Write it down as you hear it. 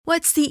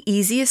What's the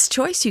easiest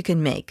choice you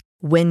can make?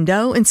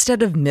 Window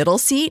instead of middle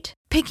seat?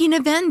 Picking a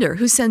vendor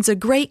who sends a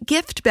great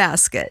gift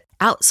basket?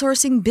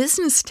 Outsourcing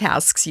business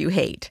tasks you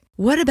hate?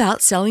 What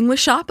about selling with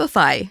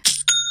Shopify?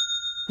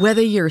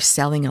 Whether you're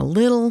selling a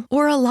little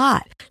or a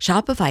lot,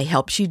 Shopify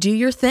helps you do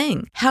your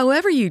thing,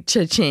 however you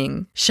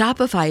cha-ching.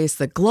 Shopify is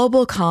the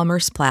global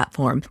commerce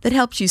platform that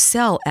helps you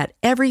sell at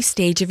every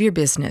stage of your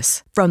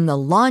business. From the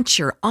launch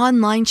your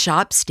online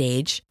shop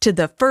stage to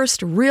the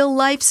first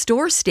real-life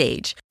store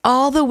stage,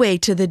 all the way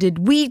to the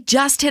did we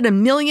just hit a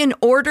million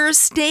orders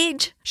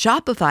stage.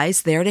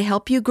 Shopify's there to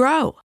help you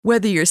grow.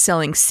 Whether you're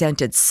selling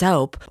scented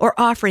soap or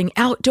offering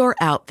outdoor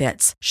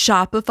outfits,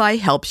 Shopify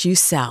helps you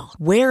sell.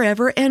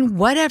 Wherever and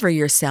whatever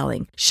you're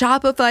selling,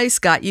 Shopify's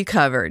got you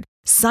covered.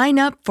 Sign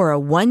up for a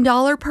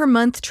 $1 per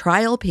month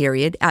trial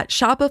period at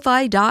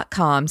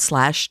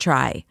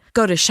shopify.com/try.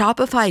 Go to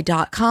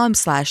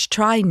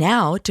shopify.com/try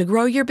now to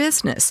grow your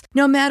business,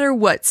 no matter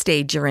what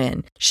stage you're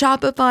in.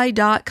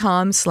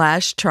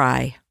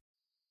 Shopify.com/try.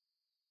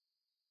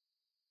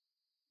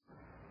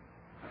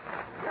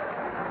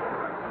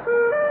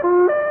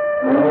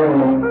 Mr.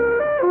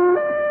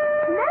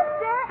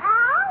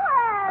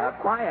 Allen!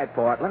 Quiet,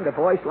 Portland. A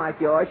voice like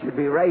yours should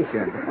be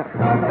rationed.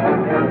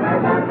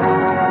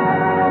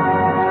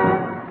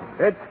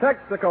 It's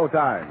Texaco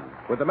time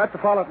with the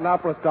Metropolitan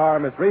Opera star,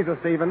 Miss Risa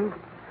Stevens,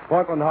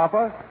 Portland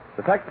Hopper,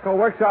 the Texaco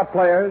Workshop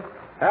Players,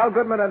 Al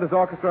Goodman and his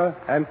orchestra,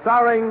 and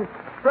starring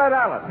Fred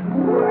Allen.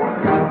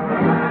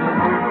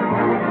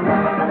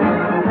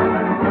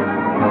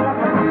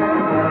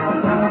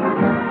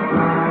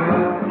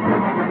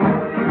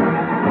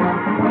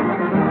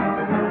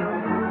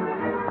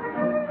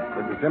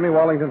 Jimmy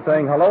Wallington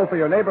saying hello for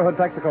your neighborhood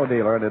Texaco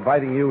dealer and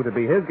inviting you to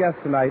be his guest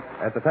tonight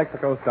at the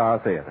Texaco Star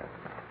Theater.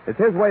 It's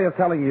his way of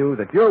telling you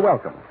that you're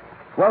welcome.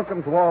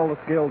 Welcome to all the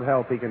skilled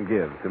help he can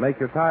give to make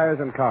your tires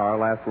and car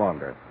last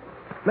longer.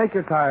 Make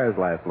your tires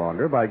last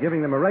longer by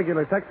giving them a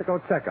regular Texaco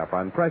checkup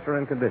on pressure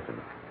and condition.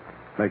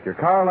 Make your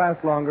car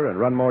last longer and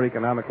run more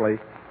economically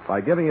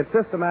by giving it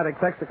systematic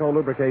Texaco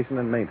lubrication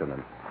and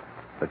maintenance.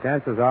 The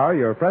chances are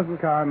your present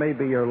car may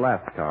be your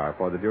last car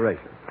for the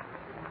duration.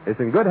 It's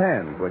in good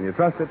hands when you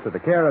trust it to the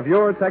care of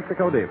your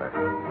Texaco dealer.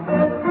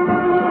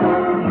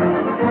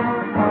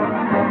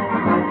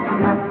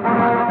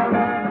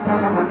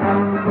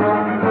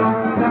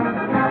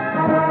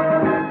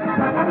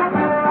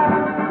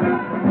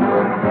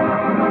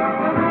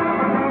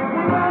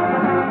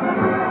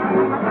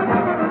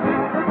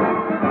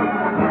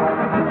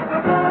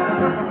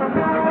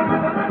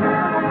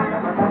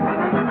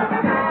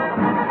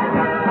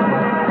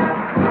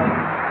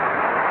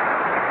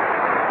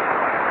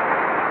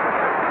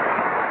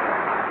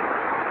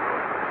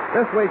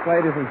 This week,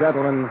 ladies and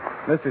gentlemen,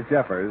 Mr.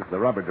 Jeffers, the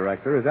rubber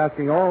director, is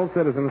asking all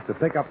citizens to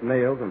pick up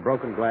nails and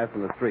broken glass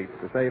in the streets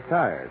to save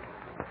tires.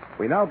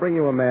 We now bring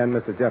you a man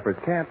Mr. Jeffers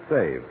can't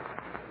save.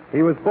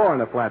 He was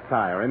born a flat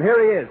tire, and here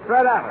he is,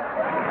 Fred Allen.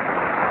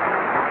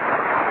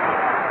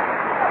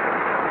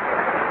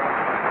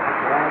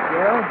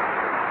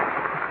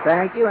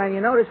 Thank you. And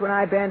you notice when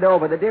I bend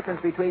over, the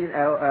difference between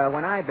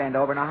when I bend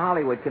over and a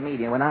Hollywood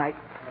comedian, when I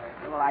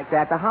like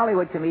that, the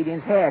Hollywood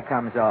comedian's hair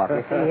comes off.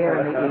 You see here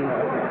in the east.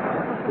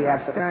 We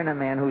have sterner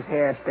men whose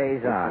hair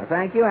stays on.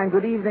 Thank you, and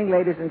good evening,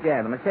 ladies and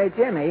gentlemen. Say,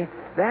 Jimmy,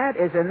 that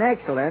is an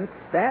excellent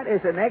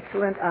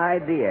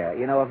idea,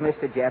 of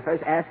Mr. Jeffers,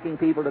 asking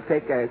people to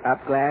pick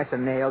up glass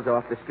and nails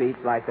off the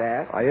streets like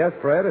that. Yes,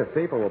 Fred, if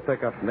people will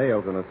pick up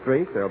nails in the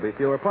street, there'll be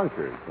fewer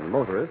punctures, and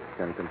motorists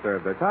can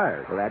conserve their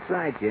tires. Well, that's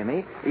right,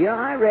 Jimmy.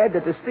 I read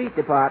that the street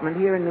department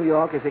here in New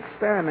York is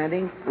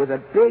experimenting with a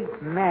big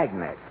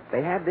magnet.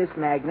 They have this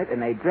magnet,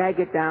 and they drag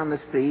it down the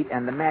street,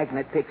 and the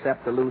magnet picks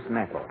up the loose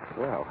metal.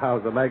 Well,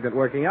 how's the magnet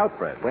working out,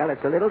 Fred? Well,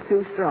 it's a little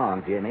too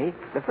strong, Jimmy.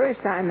 The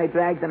first time they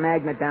dragged the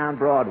magnet down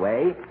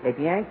Broadway, it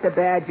yanked the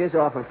badges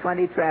off of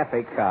 20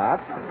 traffic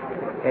cops.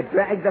 It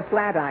dragged the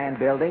Flatiron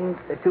Building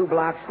 2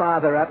 blocks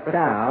farther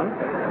uptown.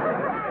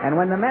 And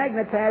when the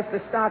magnet passed the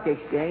stock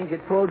exchange,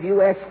 it pulled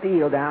U.S.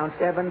 Steel down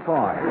 7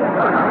 points.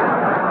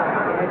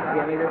 Yes,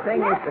 Jimmy, the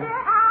thing is... Mr.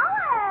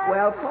 Allen!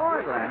 Well,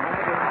 Portland, I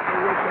didn't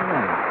see you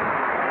tonight.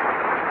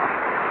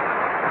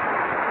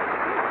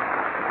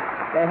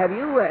 Have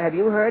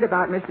you heard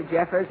about Mr.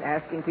 Jeffers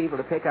asking people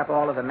to pick up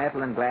all of the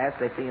metal and glass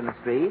they see in the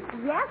street?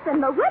 Yes,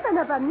 and the women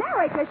of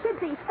America should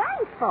be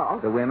thankful.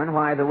 The women?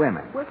 Why the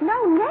women? With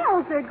no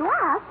nails or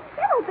glass,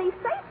 it'll be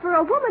safe for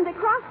a woman to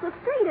cross the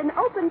street in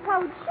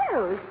open-toed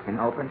shoes. In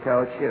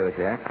open-toed shoes,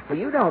 eh? Well,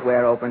 you don't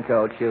wear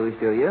open-toed shoes,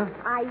 do you?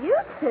 I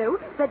used to,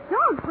 but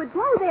dogs would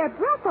blow their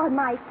breath on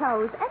my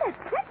toes, and it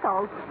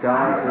tickles.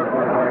 Dogs would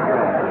blow their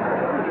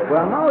breath.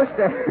 Well,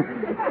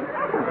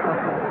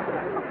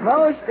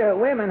 most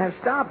women have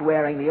stopped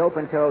wearing the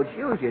open-toed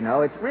shoes,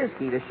 It's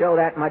risky to show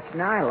that much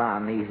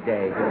nylon these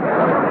days.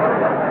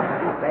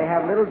 They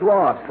have little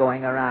dwarfs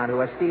going around who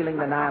are stealing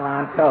the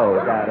nylon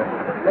toes out of...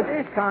 But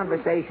this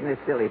conversation is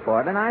silly,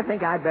 Portland. I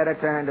think I'd better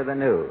turn to the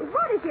news.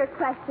 What is your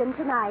question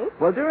tonight?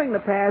 Well, during the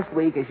past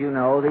week, as you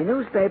know, the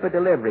newspaper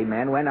delivery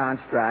men went on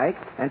strike,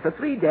 and for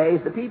 3 days,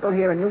 the people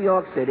here in New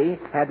York City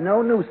had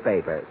no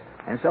newspapers.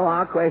 And so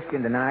our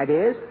question tonight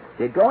is,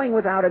 did going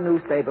without a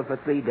newspaper for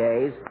 3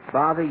 days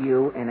bother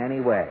you in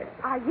any way?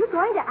 Are you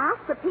going to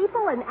ask the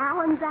people in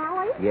Allen's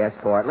Alley? Yes,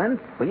 Portland.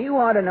 When you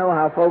want to know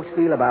how folks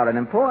feel about an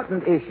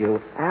important issue,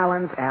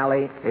 Allen's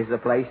Alley is the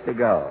place to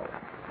go.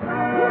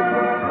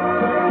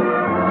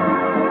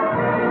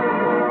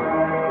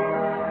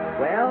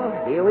 Well,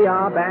 here we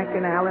are back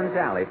in Allen's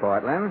Alley,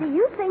 Portland. Do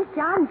you think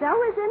John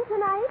Doe is in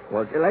tonight?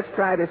 Well, let's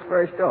try this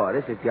first door.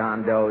 This is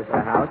John Doe's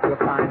house. We'll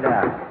find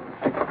out.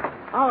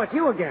 Oh, it's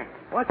you again.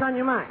 What's on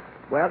your mind?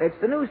 Well, it's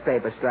the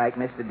newspaper strike,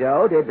 Mr.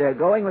 Doe. Did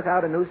going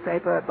without a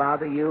newspaper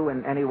bother you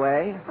in any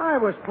way? I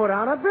was put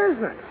out of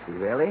business,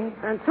 Really?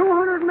 and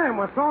 200 men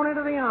were thrown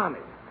into the army.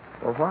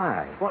 Well,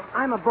 why? Well,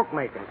 I'm a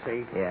bookmaker,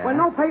 see? Yeah. When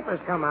no papers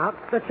come out,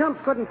 the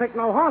chumps couldn't pick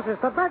no horses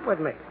to bet with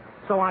me.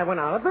 So I went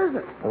out of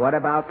business. What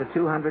about the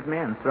 200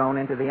 men thrown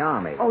into the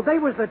army? Oh, they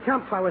was the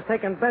chumps I was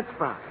taking bets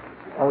from.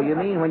 Oh, you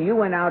mean when you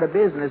went out of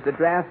business, the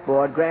draft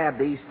board grabbed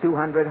these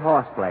 200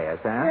 horse players,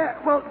 huh?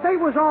 Yeah, well, they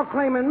was all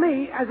claiming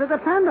me as a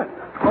dependent.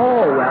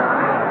 Oh,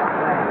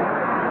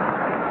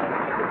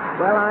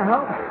 well,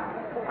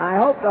 I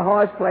hope the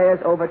horse players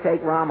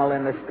overtake Rommel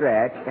in the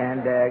stretch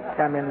and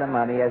come in the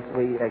money as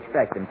we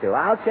expect them to.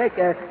 I'll check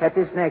at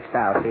this next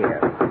house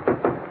here.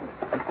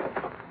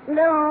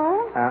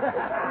 No.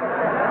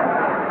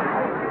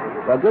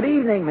 Well, good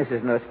evening,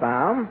 Mrs.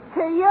 Nussbaum.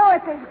 To you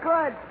it is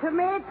good. To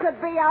me it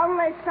could be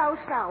only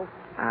so-so.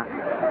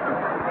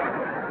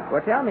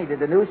 Well, tell me, did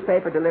the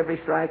newspaper delivery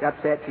strike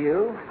upset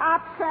you?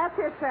 Upset,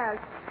 it says.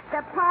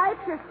 The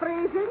pipes is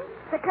freezing,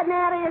 the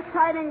canary is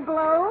turning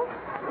blue,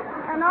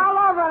 and all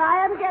over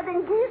I am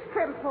getting geese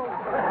pimples.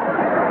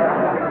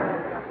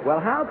 Well,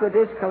 how could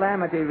this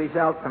calamity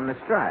result from the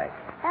strike?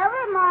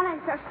 Every morning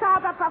to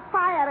start up a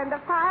fire in the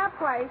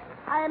fireplace,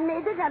 I am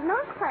needing a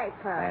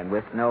newspaper. And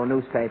with no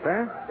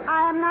newspaper,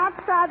 I am not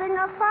starting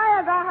a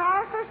fire. The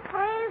house is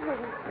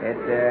freezing.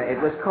 it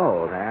was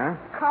cold, huh?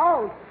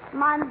 Cold.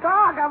 My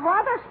dog, a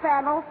water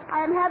spaniel,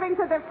 I am having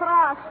to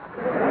defrost.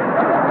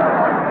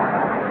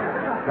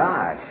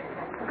 Gosh.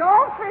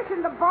 Goldfish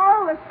in the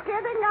bowl is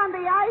skidding on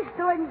the ice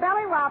doing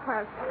belly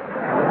whoppers.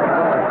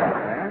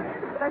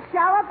 The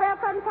shower bath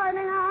I'm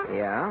turning on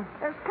Yeah?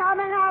 is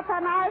coming off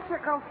an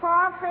icicle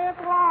 4 feet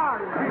long.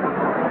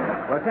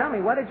 Well, tell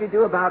me, what did you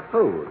do about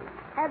food?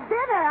 At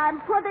dinner, I'm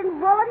putting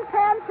woolen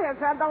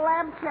panties on the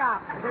lamb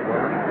chop.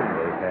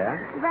 Yeah?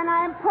 When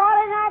I'm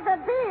pouring out the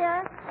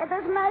beer, it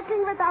is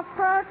making with a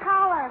fur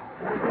collar.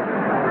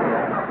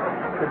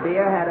 The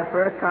beer had a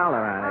fur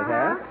collar on it,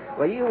 huh?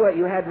 Well,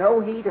 you had no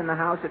heat in the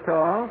house at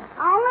all?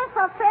 Only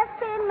for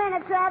 15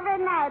 minutes every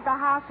night the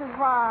house is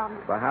warm.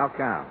 Well, how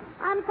come?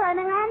 I'm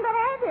turning on the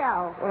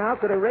radio. Well, how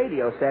could a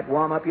radio set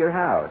warm up your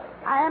house?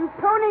 I am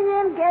tuning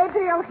in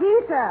Gabriel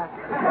Heater.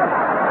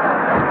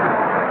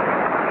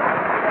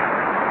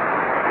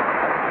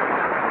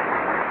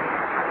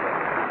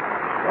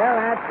 Well,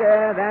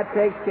 that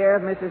takes care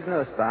of Mrs.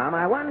 Nussbaum.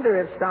 I wonder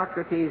if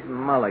Socrates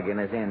Mulligan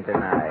is in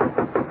tonight.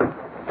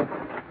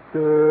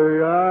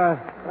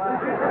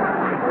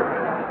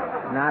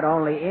 Not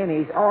only in,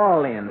 he's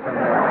all in.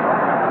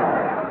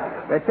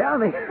 But tell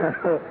me,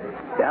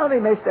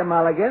 Mr.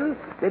 Mulligan,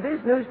 did this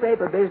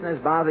newspaper business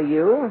bother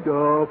you?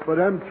 Oh, for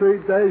them 3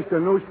 days the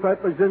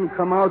newspapers didn't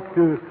come out.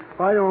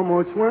 I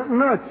almost went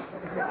nuts.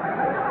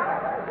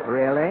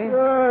 Really?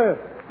 Yeah.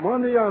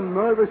 Monday I'm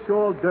nervous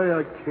all day.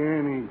 I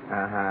can't eat.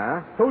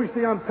 Uh-huh.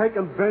 Tuesday I'm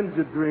taking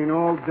Benadryl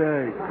all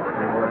day. You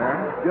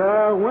were?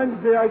 Yeah,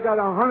 Wednesday I got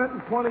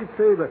 120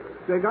 fever.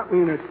 They got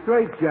me in a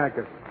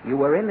straitjacket. You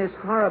were in this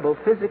horrible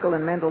physical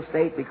and mental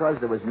state because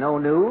there was no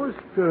news?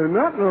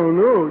 Not no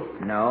news.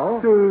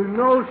 No?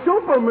 No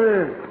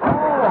Superman.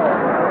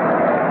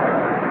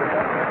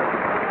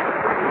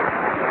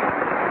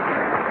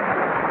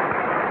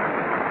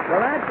 Well,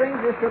 that brings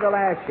us to the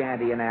last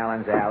shanty in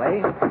Allen's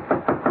Alley.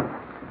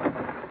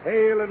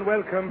 Hail and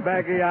welcome,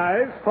 Baggy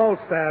Eyes.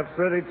 Falstaff's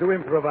ready to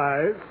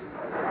improvise.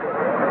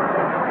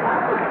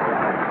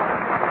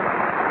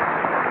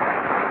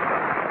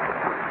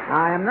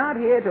 I am not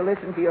here to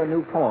listen to your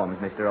new poems,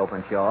 Mr.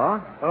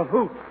 Openshaw. A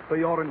hoot for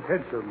your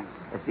intentions.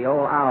 It's the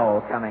old owl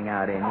coming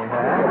out in you, huh?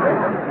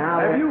 Now,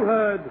 Have you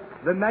heard?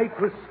 The night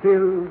was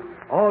still,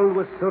 all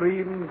was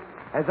serene,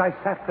 as I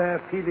sat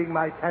there peeling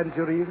my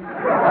tangerine.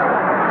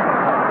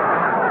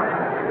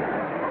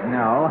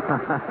 No.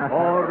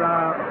 Or,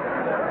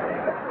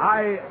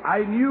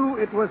 I knew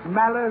it was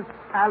malice,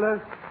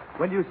 Alice,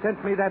 when you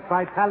sent me that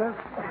Vitalis.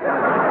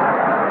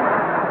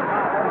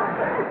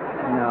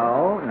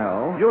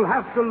 No. You'll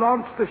have to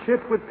launch the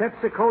ship with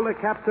Pepsi-Cola,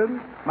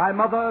 Captain. My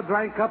mother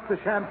drank up the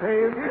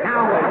champagne.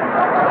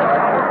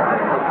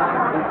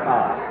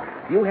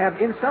 You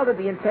have insulted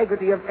the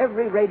integrity of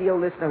every radio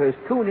listener who has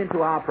tuned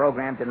into our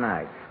program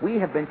tonight. We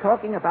have been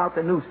talking about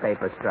the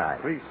newspaper strike.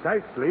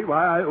 Precisely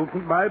why I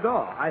opened my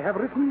door. I have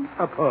written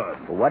a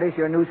poem. What is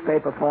your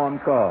newspaper poem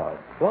called?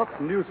 What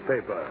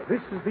newspaper?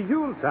 This is the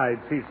Yuletide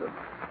season.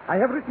 I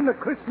have written a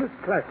Christmas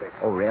classic.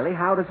 Oh, really?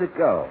 How does it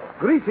go?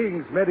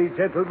 Greetings, merry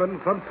gentlemen,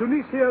 from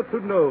Tunisia to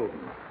Nome.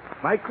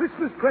 My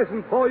Christmas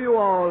present for you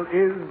all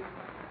is,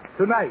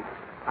 tonight,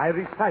 I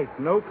recite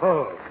no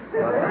poem.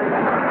 Well,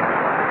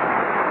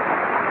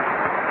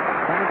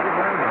 thank you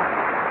very much.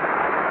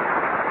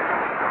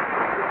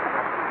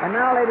 And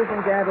now,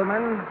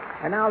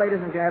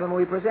 ladies and gentlemen,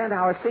 we present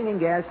our singing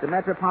guest, the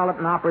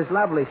Metropolitan Opera's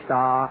lovely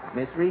star,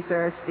 Miss Reese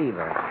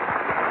Stevens.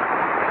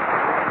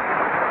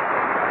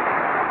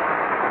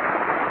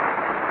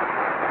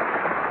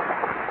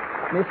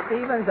 Miss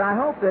Stevens, I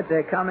hope that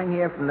coming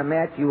here from the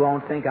Met, you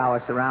won't think our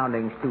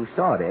surroundings too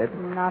sordid.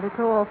 Not at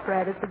all,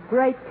 Fred. It's a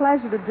great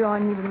pleasure to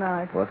join you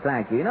tonight. Well,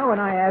 thank you. You know, when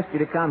I asked you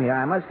to come here,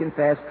 I must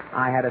confess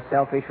I had a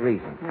selfish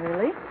reason.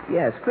 Really?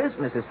 Yes,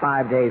 Christmas is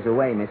 5 days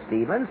away, Miss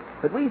Stevens,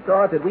 but we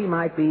thought that we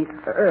might be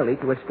early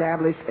to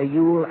establish a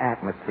Yule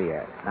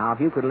atmosphere. Now,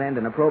 if you could lend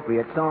an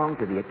appropriate song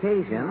to the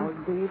occasion... Oh,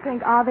 do you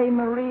think Ave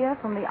Maria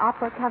from the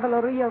Opera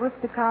Cavalleria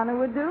Rusticana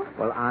would do?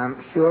 Well,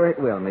 I'm sure it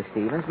will, Miss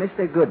Stevens.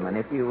 Mr. Goodman,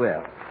 if you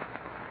will.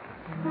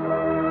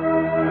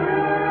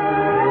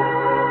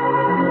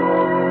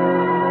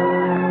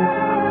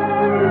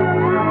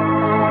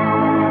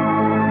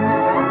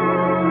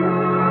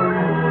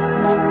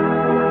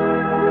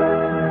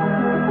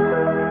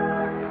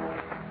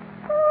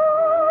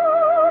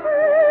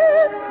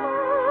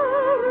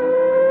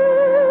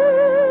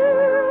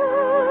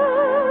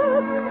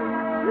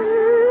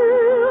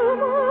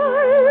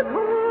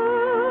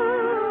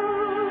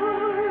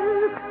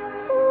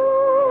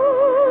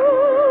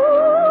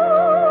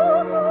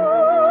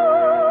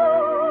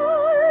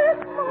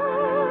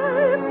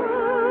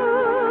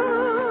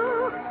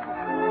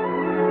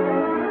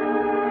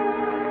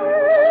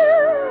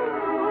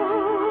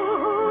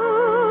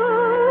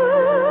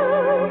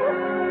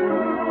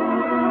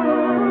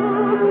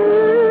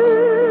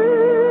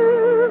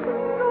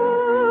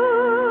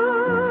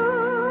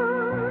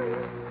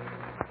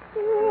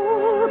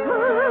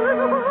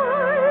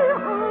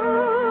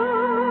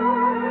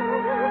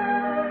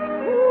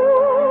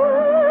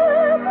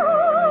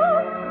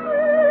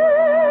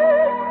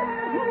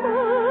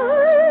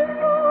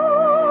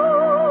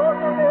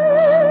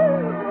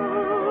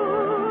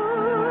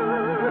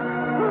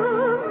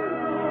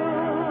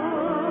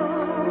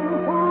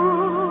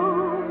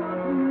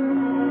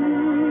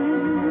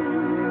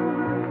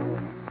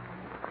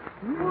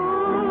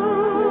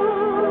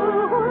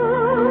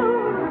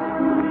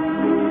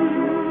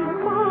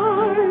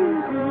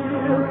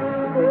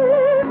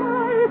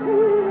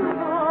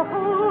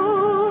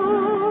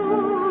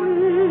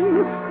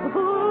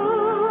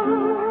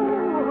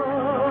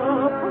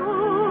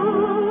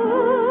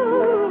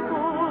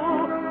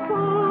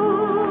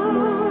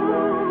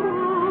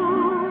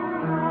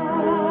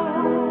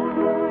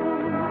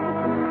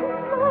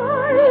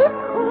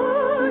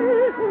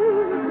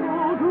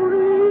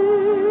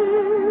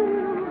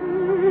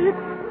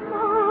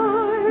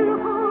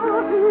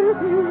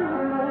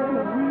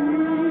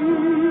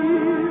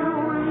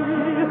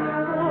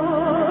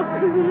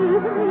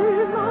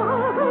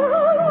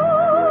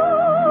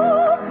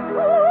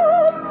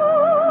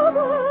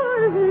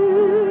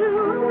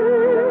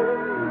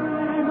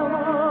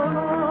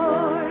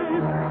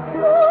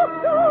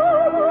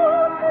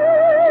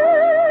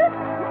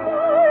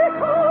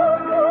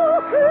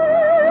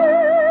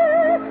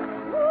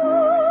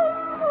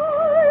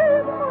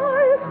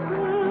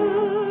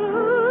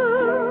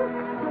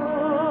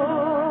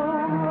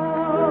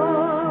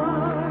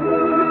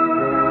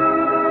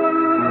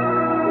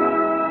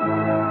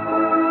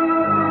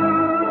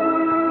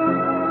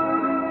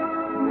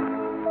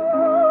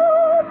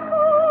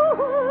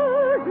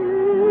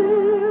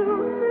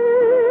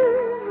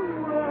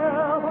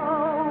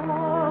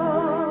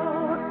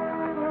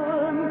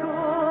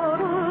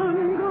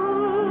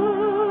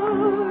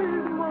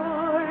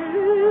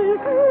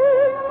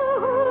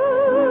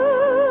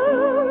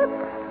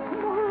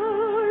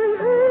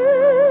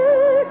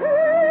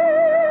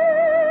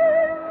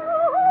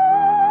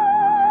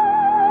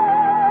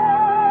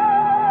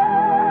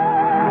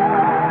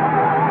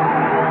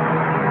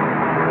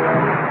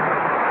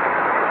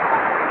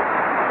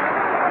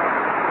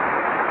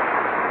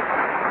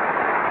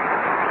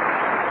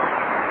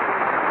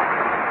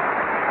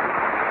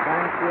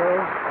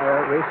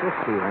 Reese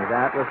Stevens.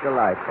 That was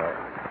delightful.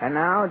 And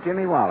now,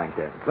 Jimmy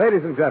Wallington.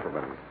 Ladies and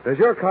gentlemen, does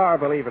your car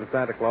believe in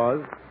Santa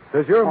Claus?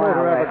 Does your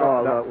motor ever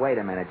go... wait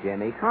a minute,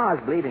 Jimmy. Cars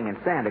believing in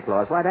Santa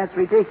Claus? Why, that's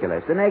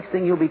ridiculous. The next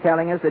thing you'll be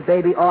telling us that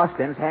baby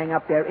Austins hang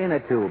up their inner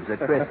tubes at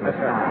Christmas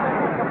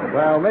time.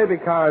 Well, maybe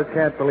cars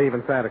can't believe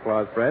in Santa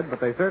Claus, Fred, but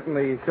they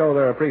certainly show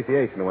their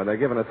appreciation when they're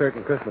given a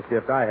certain Christmas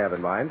gift I have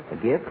in mind. A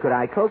gift? Could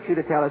I coax you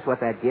to tell us what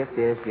that gift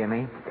is,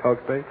 Jimmy?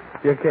 Coax me?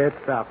 You can't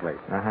stop me.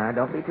 Uh-huh,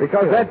 don't be too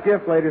Because sure. that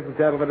gift, ladies and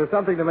gentlemen, is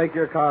something to make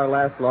your car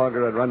last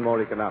longer and run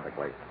more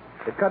economically.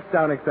 It cuts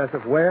down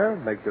excessive wear,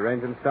 makes your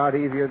engine start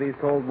easier these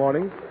cold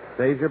mornings,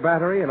 saves your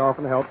battery, and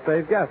often helps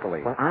save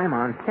gasoline. Well, I'm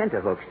on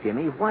tenterhooks,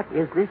 Jimmy. What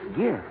is this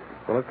gift?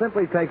 Well, it's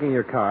simply taking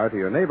your car to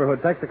your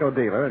neighborhood Texaco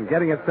dealer and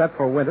getting it set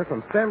for winter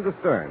from stem to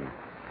stern.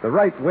 The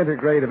right winter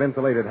grade of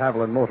insulated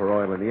Haviland motor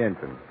oil in the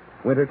engine.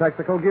 Winter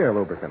Texaco gear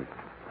lubricant.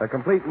 A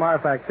complete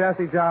Marfac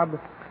chassis job,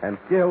 and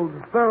skilled,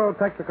 thorough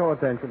Texaco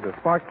attention to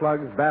spark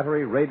plugs,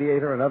 battery,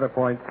 radiator, and other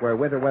points where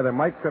winter weather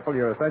might cripple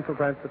your essential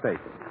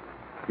transportation.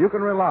 You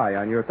can rely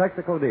on your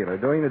Texaco dealer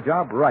doing the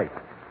job right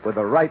with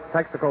the right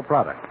Texaco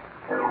product.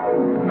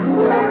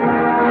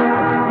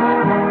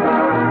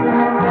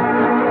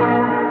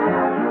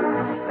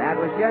 That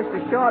was just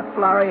a short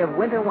flurry of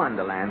Winter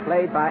Wonderland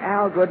played by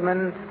Al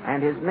Goodman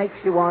and his Makes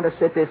You Want to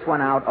Sit This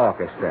One Out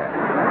orchestra.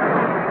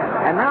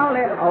 And now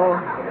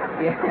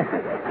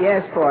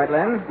yes,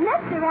 Portland.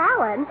 Mr.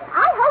 Allen,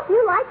 I hope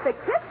you like the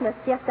Christmas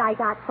gift I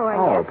got for you.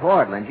 Oh,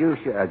 Portland, you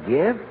should... A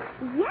gift?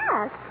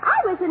 Yes,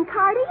 I was in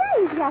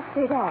Cartier's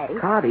yesterday.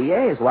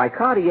 Cartier's? Why,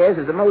 Cartier's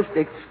is the most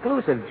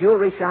exclusive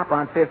jewelry shop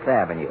on Fifth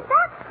Avenue.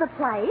 That's the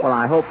place. Well,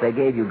 I hope they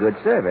gave you good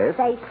service.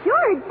 They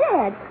sure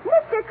did.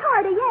 Mr.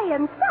 Cartier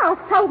himself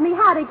told me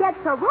how to get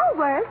to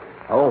Woolworth.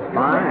 Oh,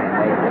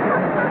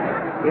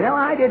 fine. You know,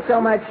 I did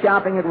so much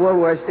shopping at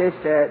Woolworth's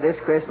this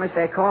Christmas,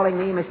 they're calling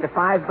me Mr.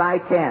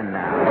 5x10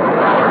 now.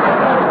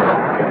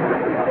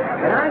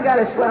 And I got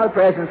a swell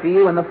present for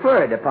you in the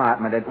fur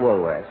department at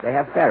Woolworth's. They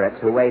have ferrets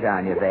who wait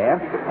on you there.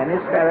 And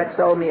this ferret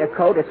sold me a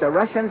coat. It's a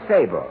Russian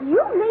sable.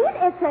 You mean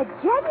it's a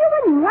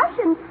genuine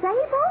Russian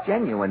sable?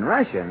 Genuine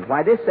Russian?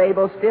 Why, this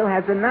sable still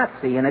has a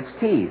Nazi in its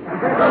teeth.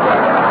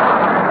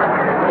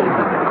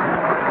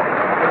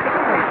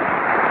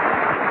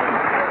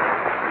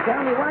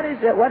 Tell me,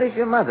 what is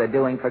your mother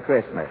doing for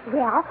Christmas?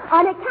 Well,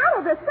 on account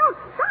of the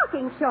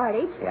stocking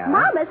shortage, Yeah?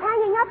 Mama's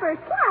hanging up her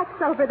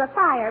slacks over the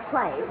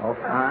fireplace. Oh,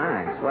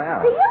 fine.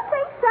 Swell. Do you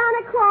think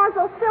Santa Claus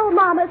will fill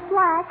Mama's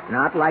slacks?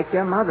 Not like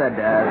your mother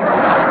does.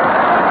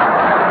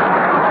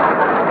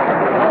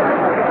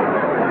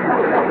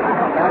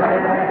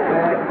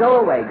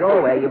 Go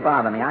away. You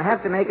bother me. I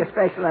have to make a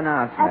special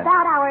announcement.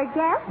 About our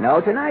guest? No,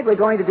 tonight we're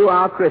going to do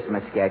our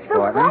Christmas sketch, The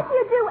Portland. what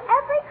you do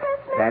every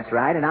Christmas? That's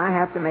right, and I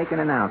have to make an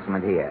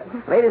announcement here.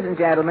 Ladies and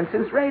gentlemen,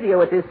 since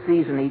radio at this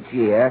season each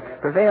year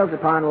prevails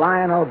upon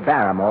Lionel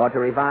Barrymore to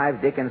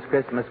revive Dickens'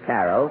 Christmas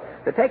Carol,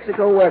 the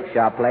Texaco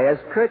Workshop players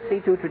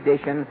curtsy to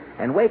tradition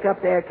and wake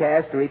up their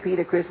cast to repeat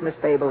a Christmas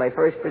fable they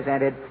first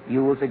presented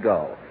years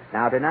ago.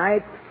 Now,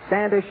 tonight,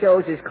 Santa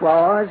shows his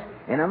claws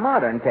in a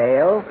modern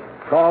tale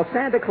called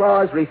Santa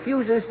Claus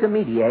Refuses to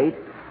Mediate,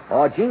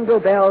 or Jingle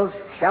Bells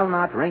Shall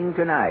Not Ring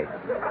Tonight.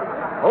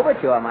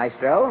 Overture,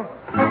 Maestro.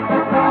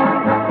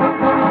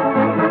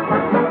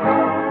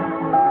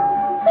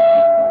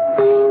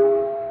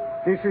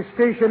 This is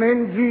station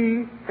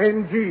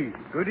NG.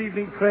 Good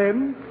evening,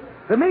 friends.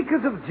 The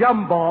makers of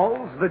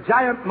Jumballs, the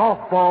giant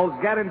mothballs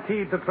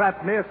guaranteed to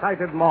trap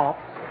nearsighted moths,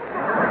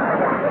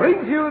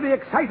 brings you the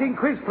exciting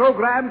quiz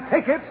program,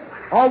 Take It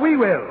or We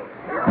Will.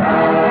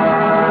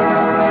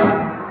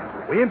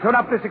 We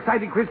interrupt this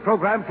exciting quiz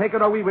program, Take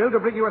It or We Will, to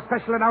bring you a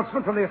special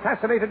announcement from the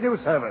Assassinated News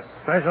Service.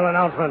 Special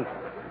announcement.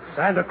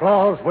 Santa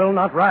Claus will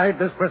not ride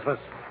this Christmas.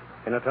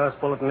 In a terse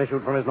bulletin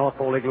issued from his North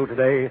Pole igloo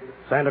today,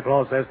 Santa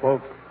Claus says,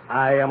 quote,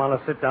 I am on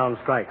a sit-down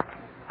strike.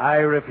 I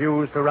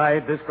refuse to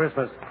ride this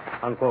Christmas,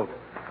 unquote.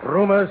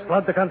 Rumors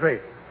flood the country.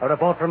 A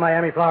report from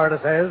Miami, Florida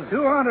says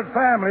 200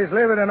 families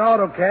living in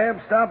auto cabs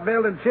stopped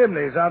building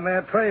chimneys on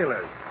their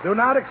trailers. Do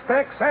not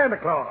expect Santa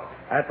Claus.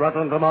 At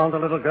Rutland, Vermont, a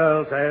little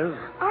girl says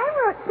I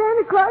wrote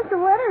Santa Claus a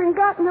letter and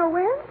got no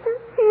answer.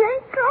 He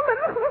ain't coming.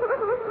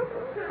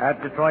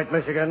 At Detroit,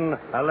 Michigan,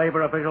 a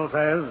labor official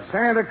says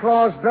Santa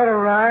Claus better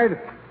ride,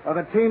 or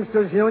the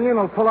Teamsters Union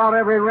will pull out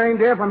every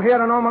reindeer from here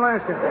to Nome,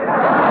 Alaska.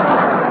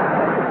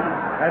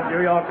 At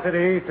New York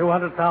City,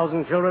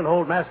 200,000 children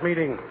hold mass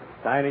meeting.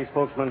 Tiny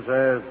spokesman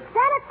says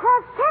Santa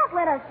Claus can't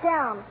let us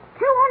down.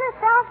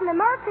 200,000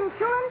 American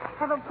children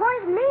have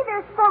appointed me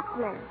their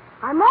spokesman.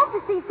 I'm off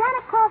to see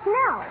Santa Claus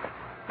now.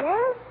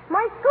 James,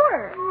 my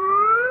scooter.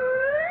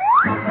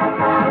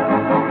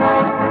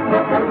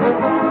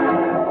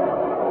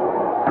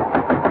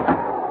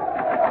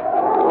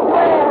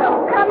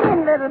 Well, come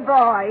in, little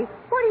boy.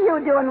 What are you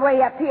doing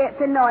way up here at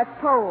the North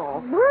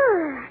Pole?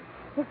 Brr.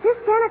 Is this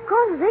Santa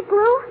Claus's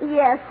igloo?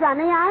 Yes,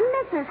 Sonny, I'm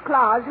Mrs.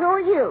 Claus. Who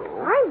are you?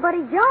 I'm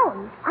Buddy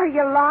Jones. Are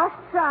you lost,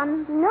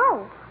 son?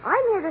 No,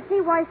 I'm here to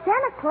see why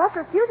Santa Claus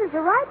refuses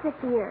to ride this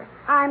year.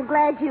 I'm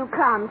glad you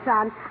come,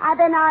 son. I've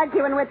been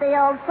arguing with the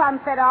old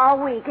sunset all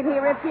week, and he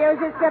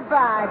refuses to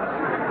budge.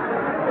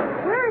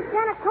 Where is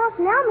Santa Claus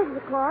now,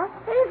 Mrs. Claus?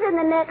 He's in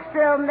the next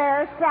room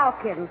there,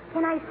 sulking.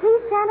 Can I see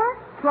Santa?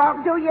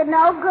 Won't do you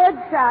no good,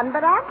 son,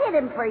 but I'll get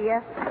him for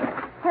you.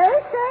 Hey,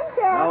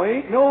 Santa. Now,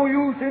 ain't no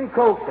use in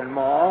coaxing,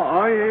 Ma.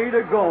 I ain't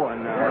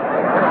a-going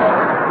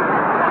now.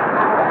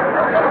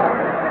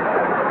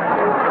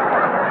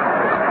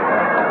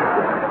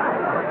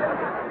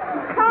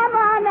 Come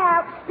on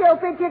out,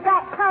 stupid. You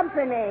got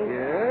company.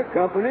 Yeah,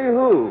 company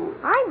who?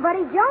 I'm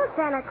Buddy Jones,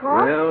 Santa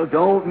Claus. Well,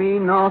 don't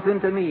mean nothing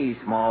to me,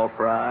 small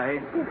fry.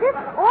 Is this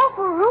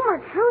awful rumor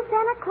true,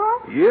 Santa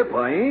Claus? Yep,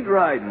 I ain't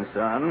riding,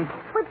 son.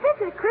 But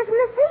this is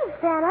Christmas Eve,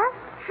 Santa.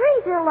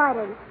 Trees are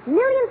lighted.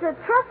 Millions of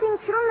trusting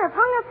children have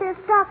hung up their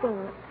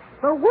stockings.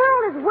 The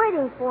world is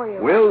waiting for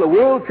you. Well, the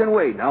world can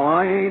wait. Now,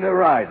 I ain't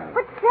a-riding.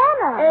 But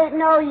Santa... Ain't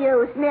no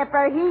use,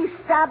 Nipper. He's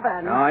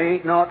stubborn. Now, I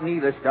ain't not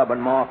neither stubborn,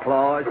 Ma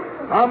Claus.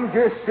 I'm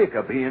just sick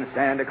of being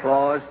Santa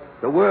Claus.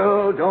 The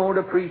world don't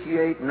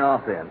appreciate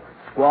nothing.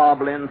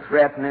 Squabbling,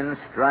 threatening,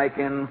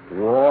 striking,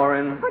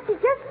 warring. But you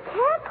just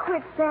can't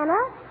quit,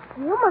 Santa.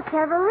 You must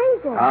have a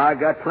reason. I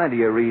got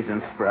plenty of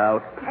reasons,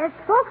 Sprout. As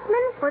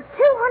spokesman for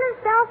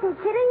 200,000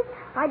 kitties,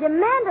 I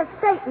demand a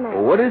statement.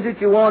 Well, what is it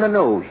you want to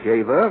know,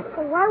 Shaver?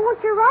 Well, why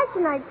won't you ride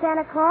tonight,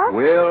 Santa Claus?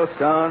 Well,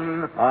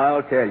 son,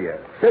 I'll tell you.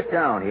 Sit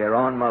down here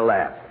on my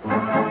lap.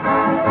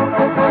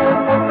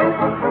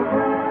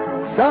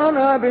 Son,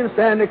 I've been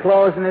Santa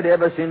Clausing it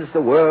ever since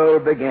the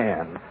world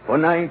began. For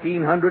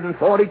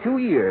 1,942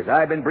 years,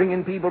 I've been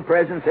bringing people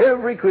presents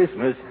every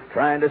Christmas,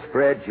 trying to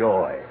spread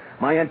joy.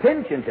 My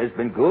intentions has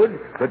been good,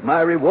 but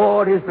my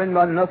reward has been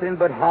nothing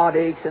but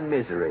heartaches and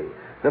misery.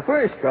 The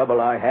first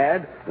trouble I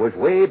had was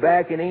way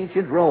back in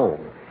ancient Rome.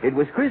 It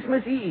was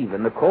Christmas Eve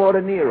in the court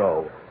of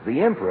Nero.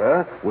 The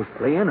emperor was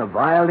playing a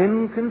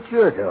violin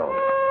concerto.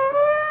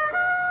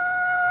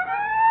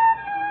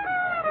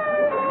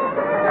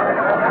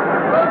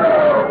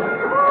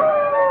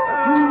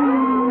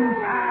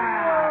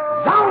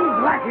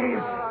 Zounds,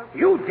 lackeys!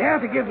 You dare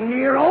to give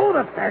Nero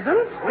the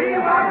pheasant? We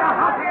want the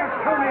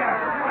hottiest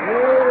cornea.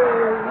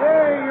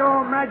 Hey,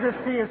 Your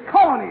Majesty is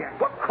cornea.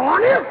 What,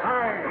 cornea?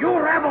 You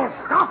rebels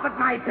scoff at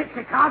my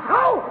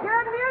pizzicato?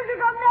 Your music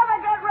will never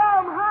get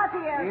Rome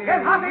hottier.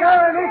 Get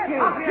hottier!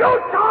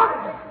 You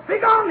dogs!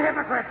 Begone,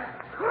 hypocrites!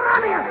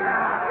 Cornea!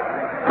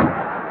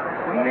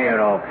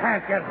 Nero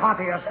can't get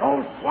hottier,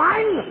 old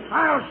swine.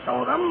 I'll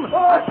show them.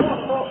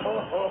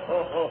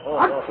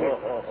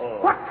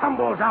 What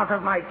tumbles out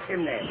of my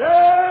chimney?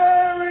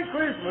 Merry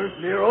Christmas,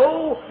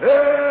 Nero.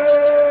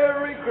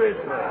 Merry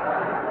Christmas.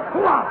 Who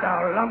art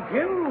thou,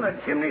 lumpkin, the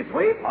chimney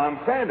sweep? I'm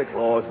Santa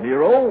Claus,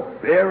 Nero,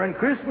 bearing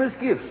Christmas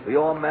gifts for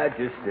your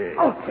majesty.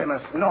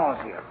 Ultimus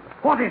nausea.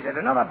 What is it,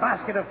 another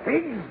basket of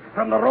figs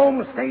from the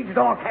Rome stage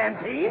door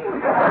canteen?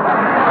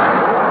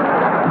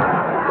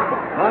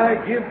 My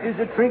gift is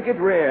a trinket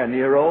rare,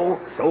 Nero.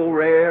 So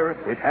rare,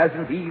 it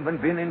hasn't even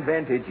been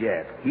invented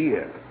yet.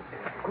 Here.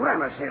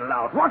 Gramercy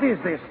lout, what is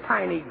this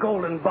tiny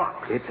golden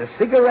box? It's a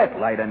cigarette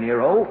lighter,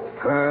 Nero.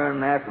 Turn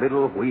that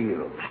little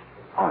wheel.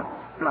 Oh,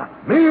 blood.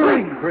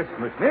 Merry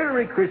Christmas.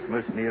 Merry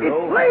Christmas, Nero.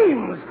 It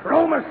flames.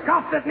 Rome has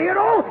scoffed at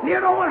Nero.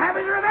 Nero will have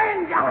his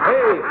revenge.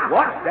 Hey,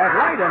 what's that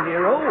lighter,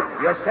 Nero?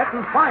 You're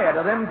setting fire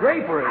to them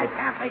draperies. I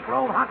can't make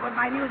Rome hot with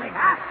my music,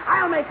 huh?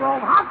 I'll make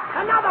Rome hot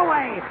another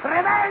way.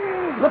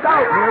 Revenge! Look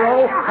out,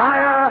 Nero.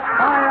 Fire,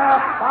 fire,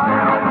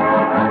 fire.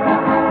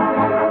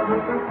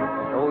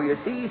 So you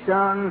see,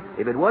 son,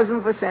 if it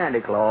wasn't for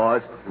Santa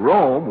Claus,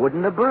 Rome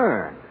wouldn't have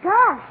burned.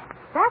 Gosh,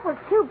 that was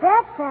too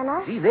bad,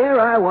 Santa. See, there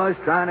I was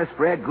trying to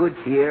spread good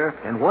cheer,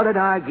 and what did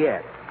I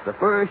get? The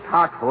first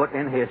hot foot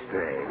in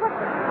history. But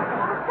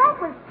that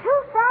was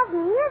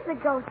 2,000 years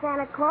ago,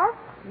 Santa Claus.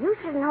 You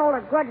shouldn't hold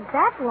a grudge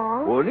that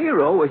long. Well,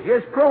 Nero was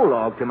just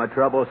prologue to my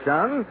trouble,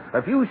 son.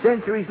 A few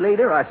centuries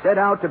later, I set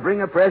out to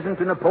bring a present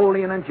to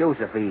Napoleon and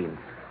Josephine.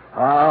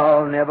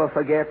 I'll never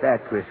forget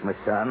that Christmas,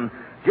 son.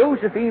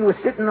 Josephine was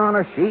sitting on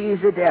her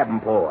chaise at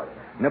Davenport.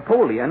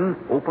 Napoleon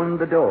opened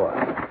the door.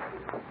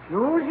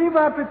 Josie,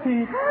 ma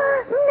petite.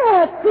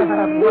 Nettie!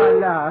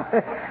 Voilà.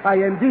 I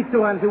am just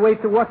on the way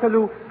to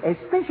Waterloo,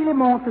 especially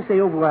to say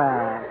au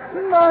revoir.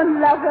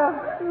 Mon lover,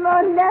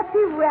 mon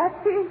nappy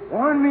wappy.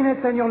 1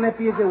 minute and your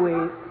nappy is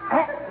away.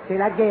 C'est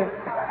la guerre.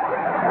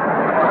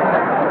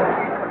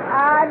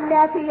 Ah,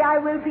 Nappy, I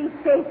will be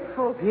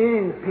faithful.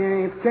 Bien,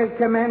 bien. If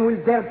quelques man will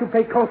dare to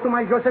pay cost to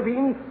my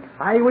Josephine,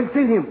 I will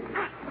kill him.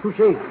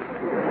 Touché.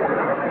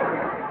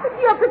 But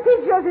your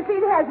petite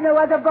Josephine has no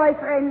other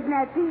boyfriend,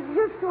 Nappy.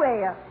 You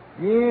swear.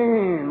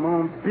 Bien,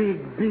 mon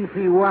big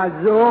beefy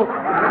oiseau.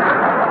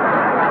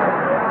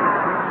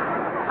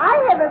 I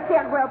have a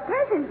farewell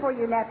present for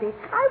you, Nappy.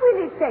 I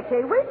will fetch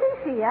you. Wait and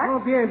see, huh? Oh,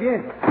 bien,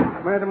 bien.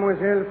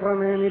 Mademoiselle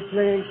from any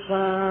place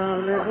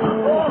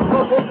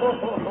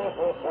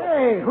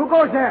Hey, who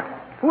goes there?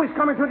 Who is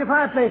coming to the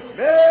fireplace?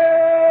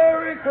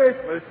 Merry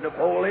Christmas,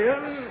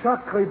 Napoleon.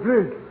 Sacre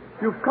bleu.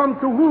 You've come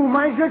to woo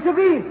my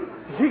Josephine.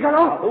 Gigolo.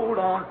 Now, hold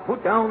on.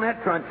 Put down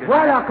that truncheon.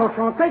 Voilà,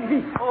 cochon. Take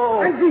this.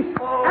 Oh. And this.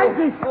 Oh. And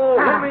this. Oh,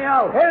 let me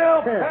out.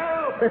 Help,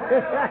 help.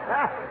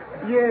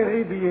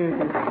 Very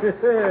bien.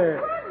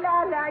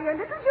 La, your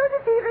little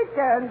Josephine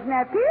returns,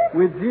 Nappy.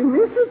 With the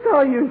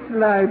mistletoe, you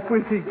sly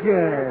pretty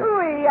girl.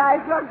 Oui, I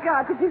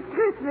forgot. It is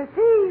Christmas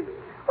Eve.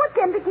 What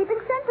can be keeping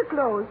Santa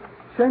Claus?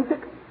 Santa...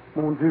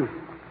 Mon Dieu.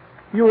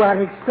 You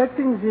are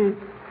expecting the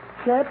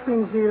chap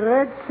in the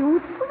red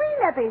suit? Oui,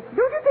 Nappy.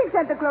 Do you think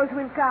Santa Claus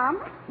will come?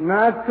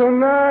 Not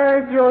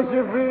tonight,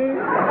 Josephine.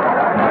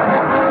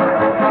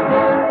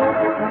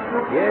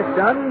 Yes,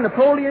 son,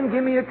 Napoleon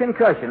gave me a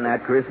concussion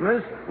that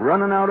Christmas.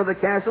 Running out of the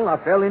castle, I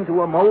fell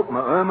into a moat.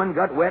 My ermine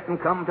got wet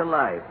and come to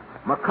life.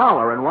 My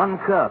collar and one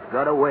cuff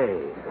got away.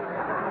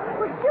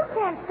 Well, you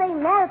can't say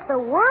mad at the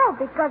world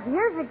because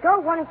years ago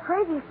one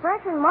crazy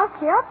freshman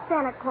mucked you up,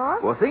 Santa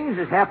Claus. Well, things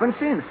has happened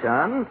since,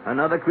 son.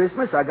 Another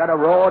Christmas, I got a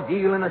raw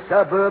deal in a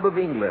suburb of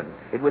England.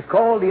 It was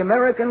called the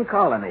American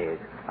Colony.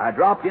 I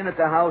dropped in at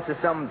the house of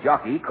some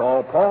jockey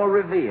called Paul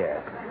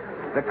Revere.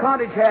 The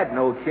cottage had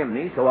no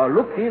chimney, so I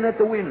looked in at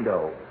the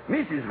window.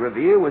 Mrs.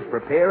 Revere was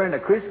preparing a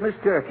Christmas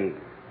turkey.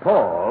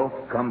 Paul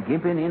come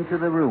gimping into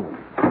the room.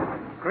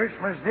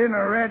 Christmas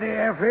dinner ready,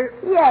 Effie?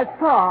 Yes,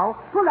 Paul.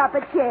 Pull up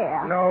a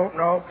chair.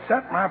 No.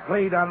 Set my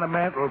plate on the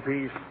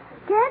mantelpiece.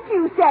 Can't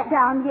you sit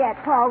down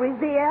yet, Paul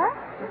Revere?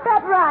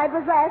 That ride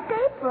was last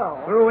April.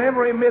 Through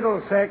every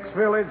Middlesex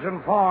village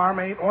and farm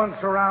ain't once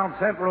around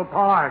Central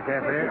Park,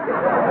 Effie.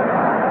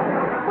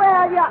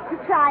 Well, you ought to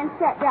try and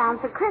sit down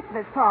for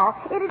Christmas, Paul.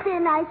 It'd be a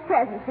nice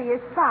present for your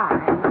spy.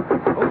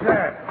 Who's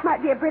that?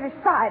 Might be a British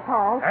spy,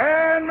 Paul.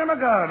 Hand me my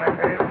gun,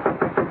 Effie.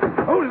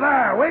 Who's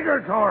there, Whig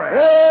or Tory?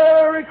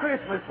 Merry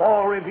Christmas,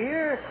 Paul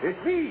Revere.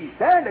 It's me,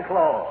 Santa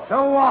Claus.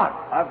 So what?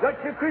 I've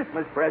got your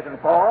Christmas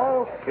present,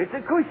 Paul. It's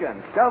a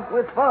cushion stuffed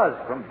with fuzz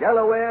from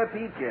Delaware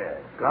peaches.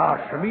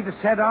 Gosh, for me to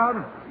sit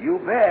down? You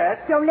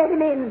bet. Don't let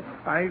him in.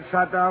 I ain't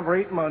sat down for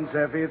 8 months,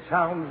 Effie. It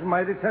sounds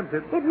mighty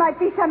tempting. It might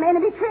be some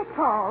enemy trick,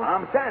 Paul.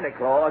 I'm Santa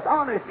Claus,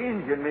 honest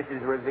Injun,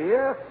 Mrs.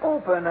 Revere.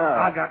 Open up.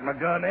 I got my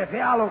gun, Effie.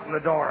 I'll open the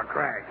door a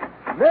crack.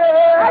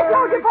 I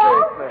told you,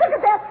 Paul. Look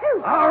at that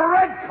suit. A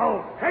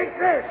redcoat. Take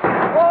this.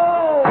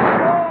 Whoa!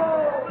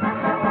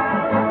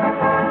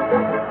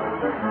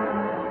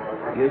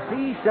 You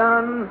see,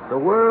 son, the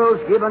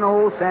world's given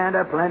old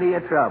Santa plenty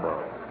of trouble.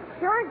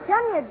 Sure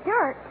done you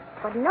dirt,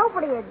 but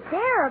nobody would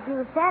dare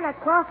abuse Santa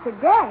Claus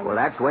today. Well,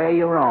 that's where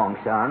you're wrong,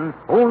 son.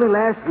 Only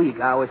last week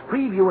I was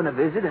previewing a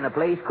visit in a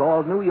place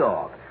called New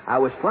York. I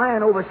was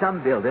flying over some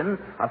building.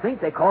 I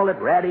think they call it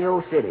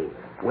Radio City.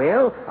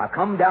 Well, I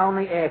come down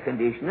the air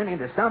conditioning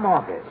into some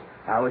office.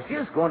 I was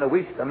just going to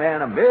wish the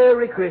man a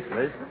Merry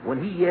Christmas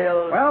when he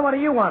yelled... Well, what do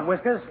you want,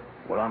 Whiskers?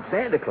 Well, I'm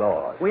Santa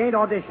Claus. We ain't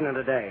auditioning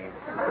today.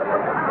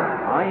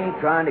 I ain't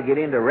trying to get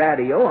into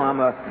radio. I'm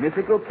a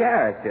mythical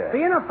character.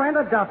 Being a friend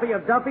of Duffy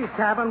of Duffy's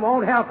Tavern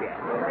won't help you.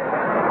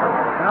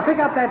 Now, pick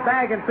up that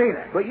bag and beat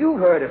it. But you've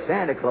heard of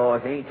Santa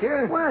Claus, ain't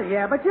you? Well,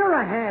 yeah, but you're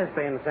a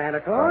has-been, Santa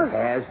Claus.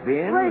 Has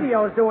been?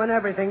 Radio's doing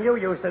everything you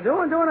used to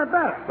do and doing it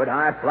better. But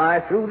I fly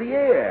through the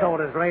air. So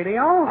does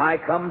radio. I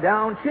come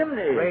down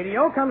chimneys.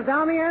 Radio comes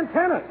down the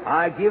antenna.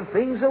 I give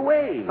things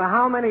away. For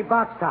how many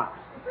box tops?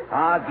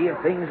 I give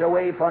things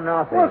away for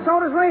nothing. Well, so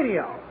does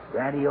radio.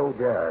 Radio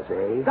does,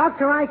 eh?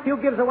 Dr.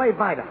 IQ gives away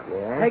vitamins.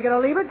 Yeah? Take it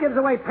or leave it gives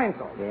away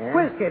pencils. Yeah?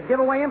 Quiz Kid give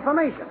away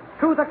information.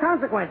 Truth or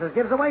Consequences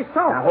gives away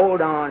soap. Now,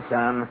 hold on,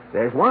 son.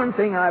 There's one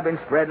thing I've been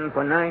spreading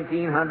for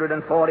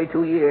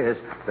 1942 years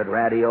that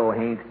radio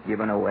ain't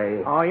giving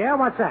away. Oh, yeah?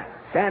 What's that?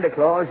 Santa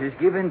Claus is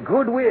giving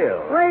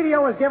goodwill.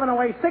 Radio is giving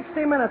away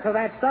 60 minutes of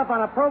that stuff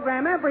on a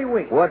program every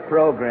week. What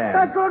program?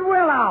 The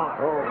Goodwill Hour.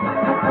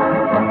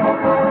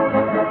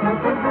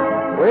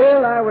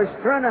 Well, I was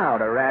thrown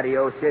out of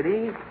Radio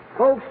City.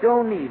 Folks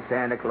don't need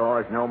Santa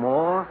Claus no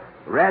more.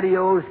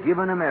 Radio's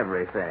giving them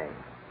everything.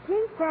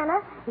 Gee,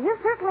 Santa, you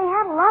certainly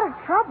had a lot of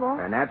trouble.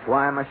 And that's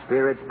why my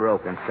spirit's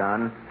broken,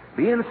 son.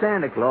 Being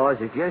Santa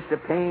Claus is just a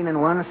pain in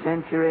one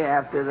century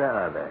after the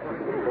other.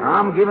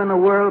 I'm giving the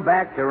world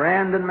back to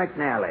Randon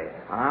McNally.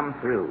 I'm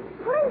through.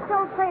 Please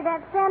don't say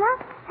that, Santa.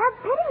 Have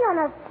pity on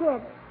us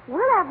kids.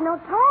 We'll have no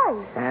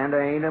toys.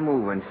 Santa ain't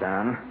a-moving,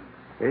 son.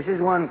 This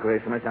is one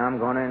Christmas I'm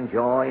going to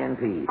enjoy in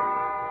peace.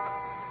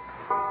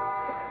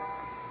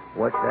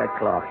 What's that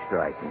clock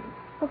striking?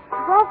 It's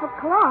 12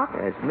 o'clock.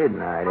 It's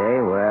midnight,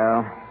 eh?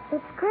 Well...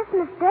 It's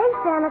Christmas Day,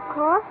 Santa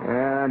Claus.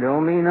 Yeah,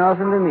 don't mean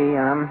nothing to me.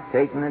 I'm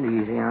taking it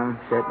easy. I'm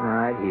sitting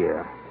right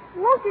here.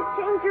 Won't you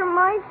change your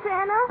mind,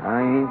 Santa?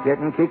 I ain't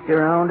getting kicked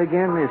around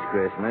again this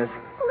Christmas.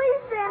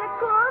 Please, Santa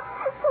Claus.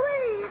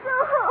 Please.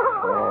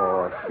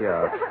 Oh,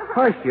 shucks.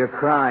 Hush your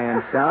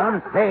crying,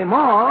 son. Hey,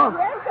 Ma.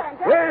 Yes,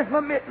 Santa? Where's my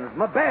mittens,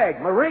 my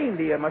bag, my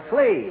reindeer, my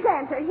sleigh?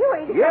 Santa, you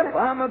ain't... Yep,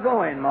 I'm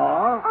a-going,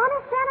 Ma.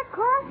 Honest, Santa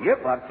Claus?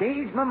 Yep, I've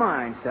changed my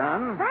mind,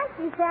 son. Thank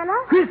you, Santa.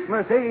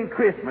 Christmas ain't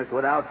Christmas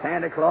without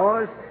Santa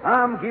Claus.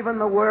 I'm giving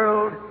the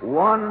world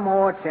one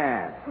more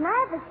chance. Can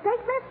I have a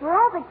statement for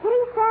all the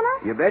kitties,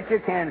 Santa? You bet you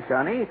can,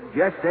 sonny.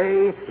 Just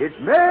say, it's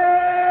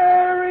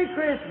Merry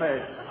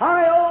Christmas.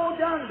 Hi-oh,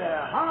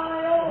 Dunder.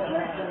 Hi-oh,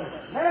 Christmas.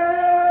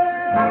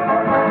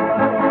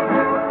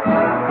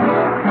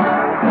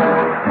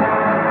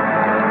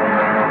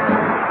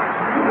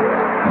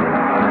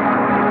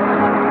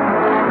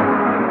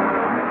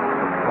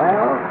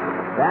 Well,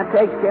 that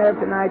takes care of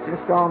tonight's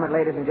installment,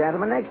 ladies and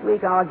gentlemen. Next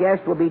week, our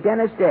guest will be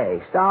Dennis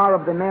Day, star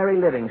of the Mary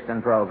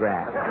Livingston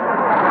program.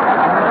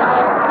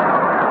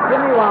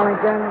 Jimmy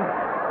Wallington,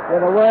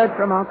 with a word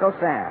from Uncle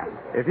Sam.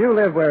 If you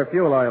live where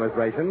fuel oil is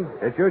rationed,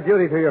 it's your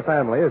duty to your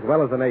family as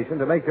well as the nation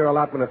to make your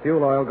allotment of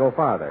fuel oil go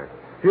farther.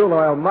 Fuel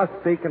oil must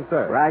be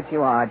conserved. Right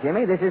you are,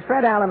 Jimmy. This is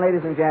Fred Allen,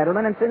 ladies and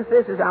gentlemen, and since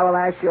this is our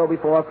last show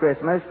before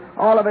Christmas,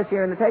 all of us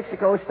here in the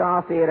Texaco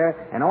Star Theater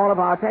and all of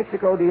our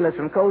Texaco dealers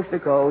from coast to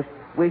coast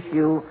wish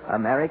you a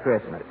Merry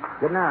Christmas.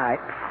 Good night.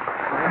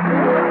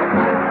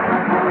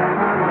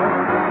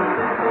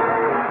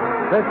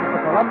 This is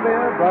the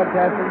Columbia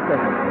Broadcasting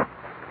System.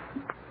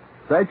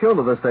 Stay tuned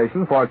to this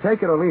station for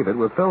Take It or Leave It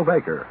with Phil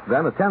Baker.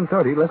 Then at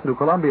 10:30, listen to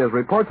Columbia's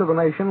Report to the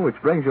Nation,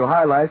 which brings you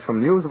highlights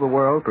from news of the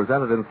world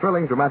presented in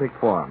thrilling dramatic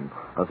form.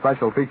 A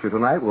special feature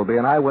tonight will be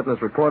an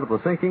eyewitness report of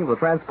the sinking of the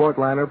transport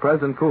liner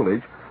President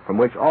Coolidge, from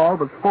which all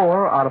but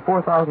 4 out of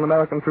 4,000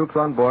 American troops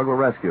on board were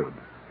rescued.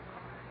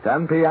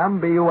 10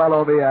 p.m.,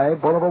 BULOVA,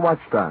 Bulova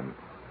Watch Time.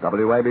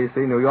 WABC,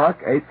 New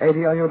York,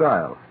 880 on your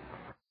dial.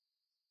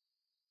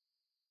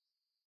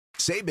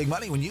 Save big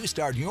money when you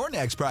start your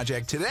next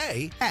project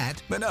today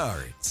at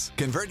Menards.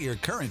 Convert your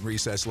current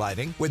recessed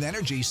lighting with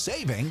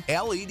energy-saving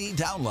LED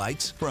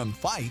downlights from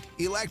Fight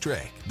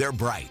Electric. They're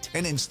bright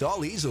and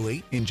install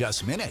easily in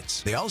just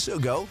minutes. They also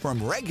go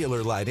from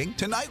regular lighting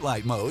to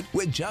nightlight mode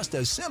with just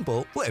a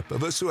simple flip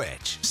of a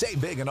switch.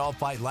 Save big on all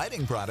Fight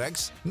lighting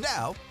products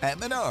now at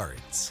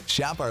Menards.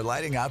 Shop our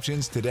lighting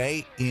options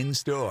today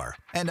in-store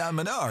and on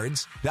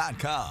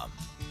Menards.com.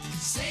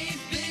 Save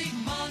big